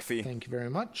 George McPhee. Thank you very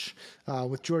much.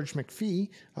 With George McPhee,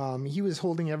 he was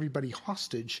holding everybody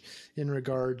hostage in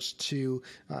regards to,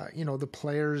 the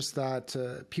players that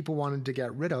people wanted to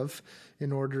get rid of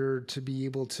in order to be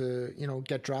able to,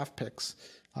 get draft picks.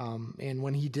 And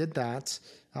when he did that,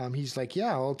 he's like,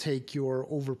 yeah, I'll take your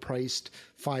overpriced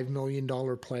 $5 million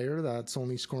player that's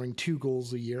only scoring 2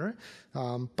 goals a year.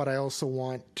 But I also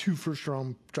want 2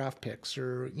 first-round draft picks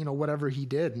or, whatever he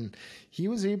did. And he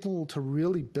was able to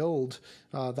really build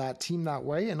that team that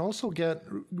way and also get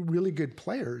really good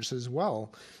players as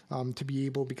well to be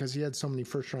able, because he had so many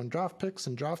first-round draft picks.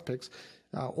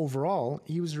 Overall,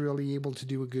 he was really able to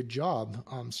do a good job.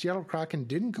 Seattle Kraken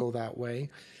didn't go that way.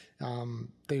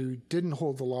 They didn't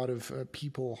hold a lot of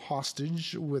people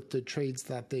hostage with the trades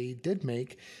that they did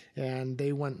make, and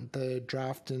they went the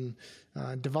draft and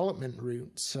development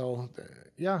route. So,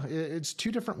 it's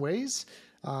 2 different ways.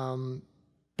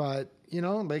 But,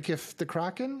 if the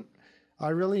Kraken, I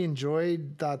really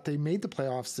enjoyed that they made the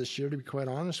playoffs this year, to be quite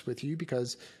honest with you,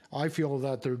 because I feel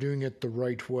that they're doing it the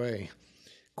right way.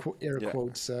 Air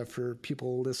quotes for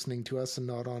people listening to us and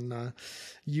not on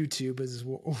YouTube is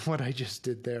what I just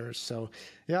did there. So,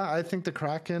 I think the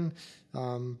Kraken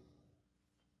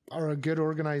are a good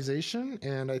organization,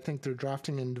 and I think they're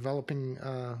drafting and developing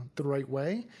the right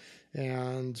way.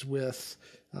 And with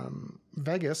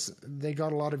Vegas, they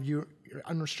got a lot of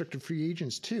unrestricted free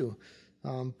agents too.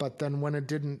 But then when it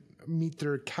didn't meet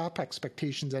their cap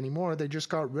expectations anymore, they just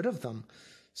got rid of them.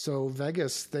 So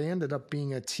Vegas, they ended up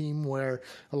being a team where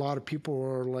a lot of people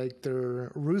were like,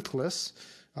 they're ruthless.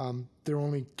 They're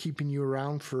only keeping you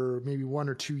around for maybe 1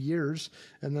 or 2 years,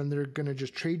 and then they're going to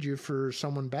just trade you for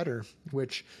someone better,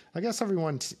 which I guess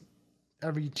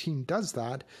every team does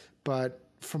that. But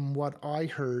from what I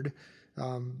heard,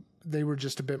 they were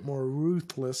just a bit more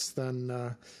ruthless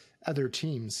than other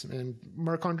teams. And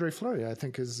Marc-Andre Fleury, I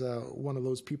think, is one of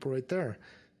those people right there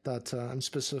that I'm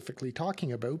specifically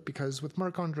talking about, because with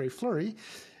Marc-Andre Fleury,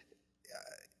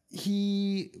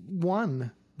 he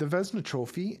won the Vezina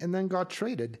Trophy and then got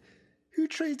traded. Who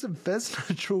trades a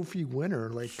Vezina Trophy winner?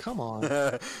 Like, come on.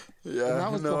 Yeah, and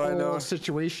that was the whole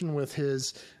situation with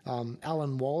his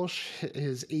Alan Walsh,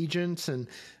 his agent, and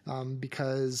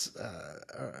because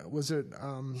was it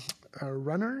a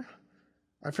runner?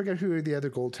 I forget who the other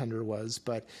goaltender was,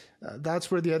 but that's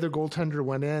where the other goaltender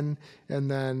went in, and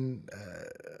then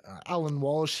Alan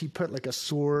Walsh, he put like a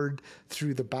sword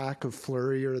through the back of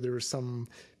Fleury, or there was some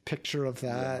picture of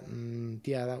that, and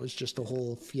yeah, that was just a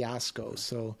whole fiasco.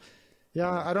 So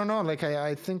yeah, I don't know. Like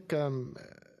I think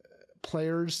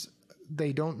players,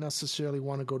 they don't necessarily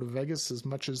want to go to Vegas as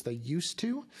much as they used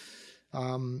to,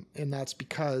 and that's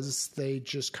because they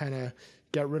just kind of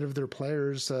get rid of their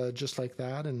players just like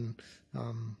that, and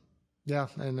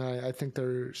I think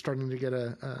they're starting to get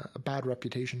a bad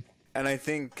reputation. And I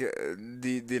think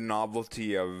the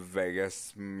novelty of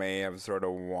Vegas may have sort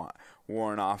of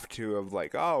worn off too, of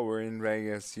like, oh, we're in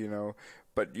Vegas, you know,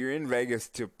 but you're in Vegas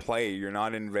to play. You're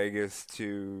not in Vegas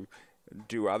to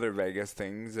do other Vegas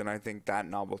things, and I think that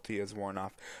novelty has worn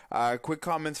off. Quick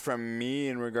comments from me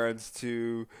in regards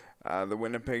to the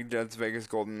Winnipeg Jets Vegas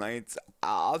Golden Knights.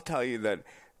 I'll tell you that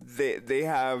they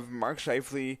have Mark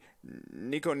Scheifele,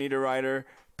 Nico Niederreiter,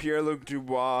 Pierre-Luc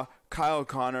Dubois, Kyle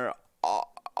Connor,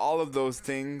 all of those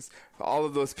things, all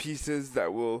of those pieces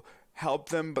that will help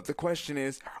them. But the question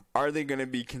is, are they going to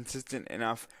be consistent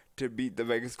enough to beat the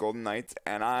Vegas Golden Knights?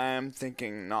 And I'm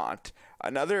thinking not.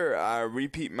 Another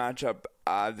repeat matchup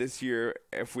this year,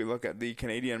 if we look at the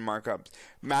Canadian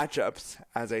matchups,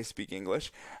 as I speak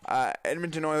English,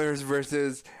 Edmonton Oilers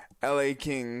versus LA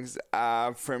Kings.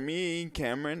 For me,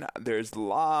 Cameron, there's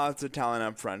lots of talent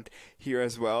up front here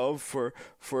as well for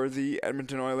the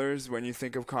Edmonton Oilers. When you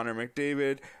think of Connor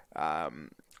McDavid,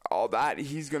 all that,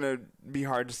 he's going to be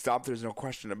hard to stop. There's no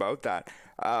question about that.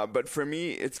 But for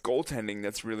me, it's goaltending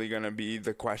that's really going to be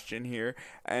the question here.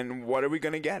 And what are we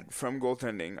going to get from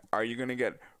goaltending? Are you going to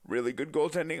get really good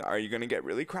goaltending? Are you going to get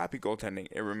really crappy goaltending?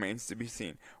 It remains to be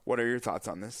seen. What are your thoughts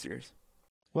on this series?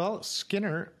 Well,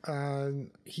 Skinner,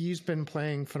 he's been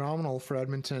playing phenomenal for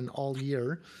Edmonton all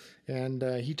year, and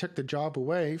he took the job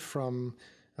away from,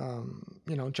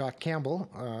 Jack Campbell,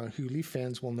 who Leaf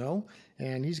fans will know,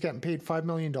 and he's getting paid $5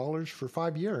 million for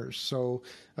 5 years. So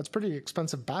that's pretty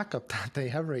expensive backup that they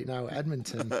have right now,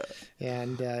 Edmonton.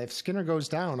 And if Skinner goes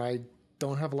down, I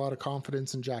don't have a lot of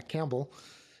confidence in Jack Campbell.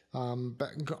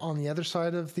 But on the other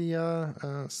side of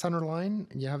the center line,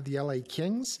 you have the LA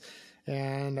Kings.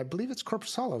 And I believe it's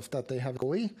Korpisalo that they have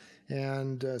goalie.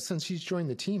 And since he's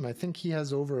joined the team, I think he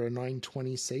has over a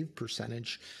 .920 save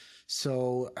percentage.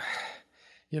 So,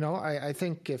 I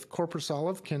think if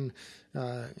Korpisalo can,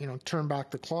 turn back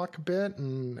the clock a bit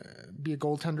and be a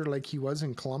goaltender like he was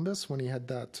in Columbus when he had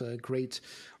that great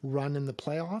run in the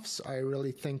playoffs, I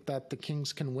really think that the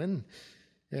Kings can win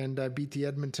and beat the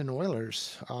Edmonton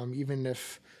Oilers, even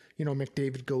if,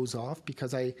 McDavid goes off,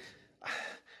 because the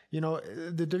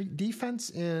defense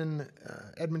in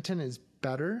Edmonton is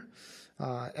better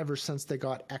ever since they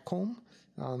got Ekholm,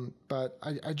 but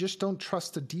I just don't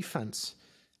trust the defense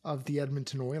of the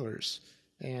Edmonton Oilers.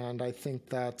 And I think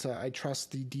that I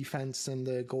trust the defense and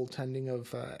the goaltending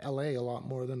of LA a lot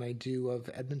more than I do of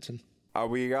Edmonton.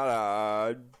 We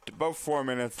got about 4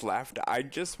 minutes left. I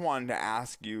just wanted to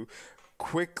ask you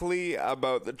quickly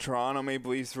about the Toronto Maple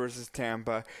Leafs versus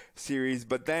Tampa series,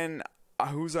 but then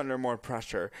who's under more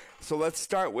pressure? So let's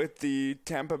start with the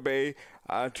Tampa Bay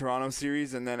Toronto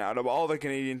series, and then out of all the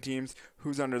Canadian teams,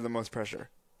 who's under the most pressure?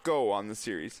 Go on the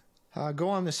series. Go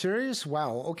on the series?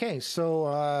 Wow. Okay,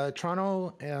 so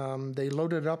Toronto, they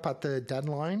loaded up at the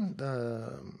deadline.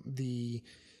 The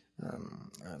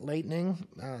Lightning,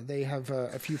 they have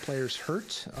a few players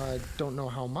hurt. I don't know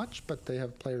how much, but they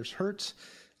have players hurt.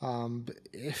 And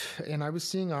I was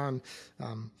seeing on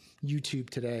YouTube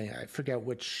today, I forget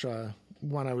which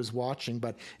one I was watching,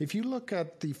 but if you look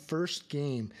at the first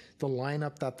game, the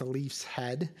lineup that the Leafs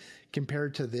had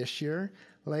compared to this year,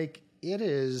 like, it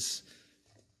is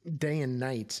day and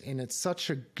night, and it's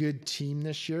such a good team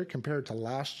this year compared to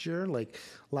last year. Like,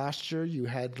 last year you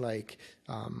had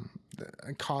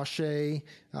Cachet,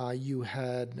 you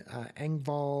had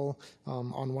Engvall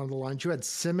on one of the lines. You had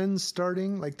Simmons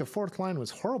starting. Like, the fourth line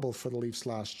was horrible for the Leafs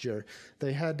last year.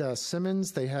 They had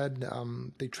Simmons. They had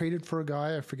they traded for a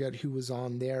guy. I forget who was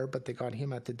on there, but they got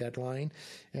him at the deadline.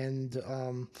 And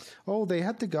they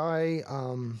had the guy.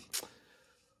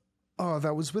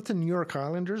 That was with the New York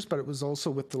Islanders, but it was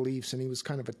also with the Leafs, and he was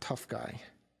kind of a tough guy.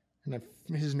 And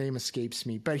his name escapes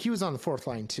me, but he was on the fourth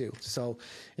line too. So,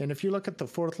 and if you look at the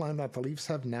fourth line that the Leafs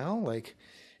have now, like,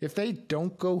 if they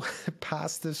don't go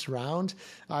past this round,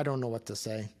 I don't know what to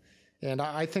say. And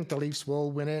I think the Leafs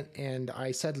will win it. And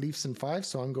I said Leafs in 5,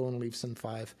 so I'm going Leafs in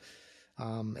 5.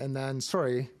 And then,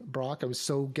 sorry, Brock, I was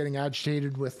so getting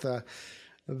agitated with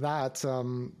that.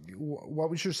 What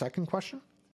was your second question?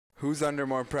 Who's under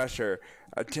more pressure?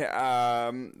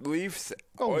 Leafs,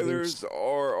 Oilers, Leafs.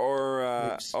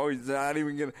 or Leafs. He's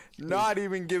not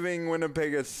even giving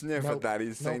Winnipeg a sniff at that.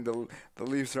 He's saying the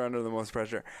Leafs are under the most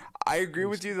pressure. I agree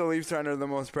with you. The Leafs are under the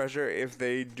most pressure. If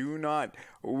they do not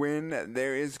win,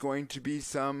 there is going to be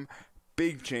some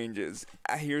big changes.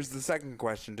 Here's the second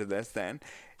question to this then.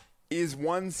 Is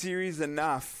one series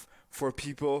enough for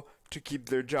people to keep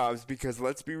their jobs? Because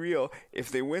let's be real,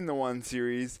 if they win the one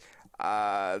series,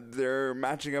 they're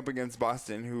matching up against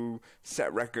Boston, who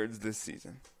set records this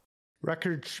season.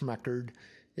 Record schmeckard.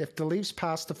 If the Leafs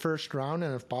pass the first round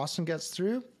and if Boston gets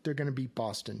through, they're going to beat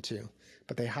Boston too.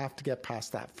 But they have to get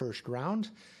past that first round.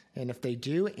 And if they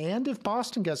do, and if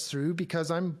Boston gets through,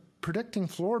 because I'm predicting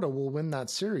Florida will win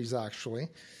that series actually.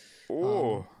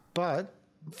 But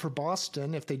for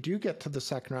Boston, if they do get to the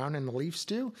second round and the Leafs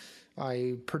do,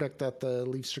 I predict that the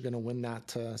Leafs are going to win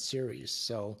that series.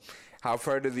 So, how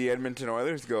far do the Edmonton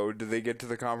Oilers go? Do they get to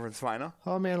the conference final?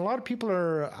 Oh man, a lot of people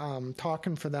are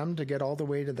talking for them to get all the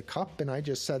way to the Cup, and I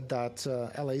just said that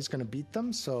LA is going to beat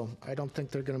them, so I don't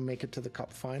think they're going to make it to the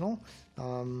Cup final.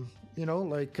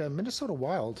 Minnesota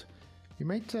Wild, you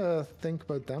might think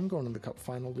about them going to the Cup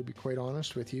final, to be quite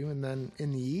honest with you. And then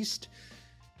in the East,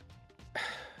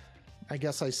 I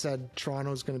guess I said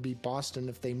Toronto's going to beat Boston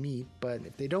if they meet, but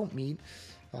if they don't meet,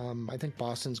 I think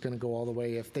Boston's going to go all the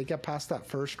way. If they get past that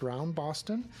first round,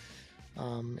 Boston,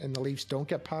 and the Leafs don't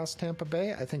get past Tampa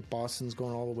Bay, I think Boston's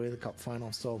going all the way to the Cup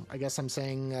final. So I guess I'm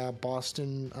saying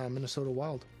Boston, Minnesota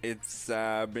Wild. It's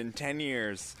been 10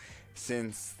 years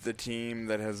since the team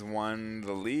that has won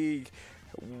the league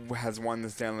has won the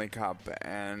Stanley Cup,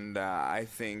 and I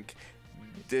think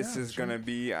this is going to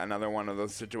be another one of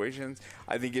those situations.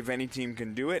 I think if any team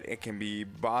can do it, it can be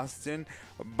Boston,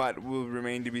 but will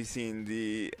remain to be seen.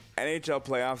 The NHL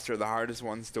playoffs are the hardest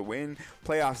ones to win.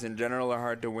 Playoffs in general are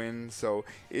hard to win, so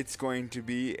it's going to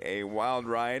be a wild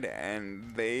ride,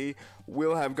 and they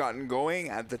will have gotten going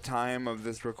at the time of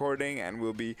this recording, and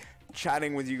we'll be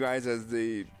chatting with you guys as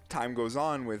the time goes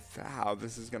on with how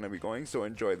this is going to be going, so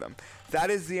enjoy them. That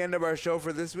is the end of our show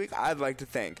for this week. I'd like to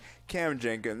thank Cam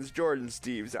Jenkins, Jordan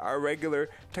Steves. Our regular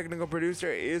technical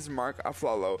producer is Mark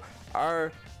Aflalo.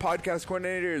 Our podcast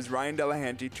coordinator is Ryan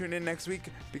Delahanty. Tune in next week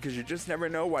because you just never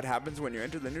know what happens when you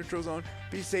enter the neutral zone.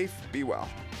 Be safe, be well.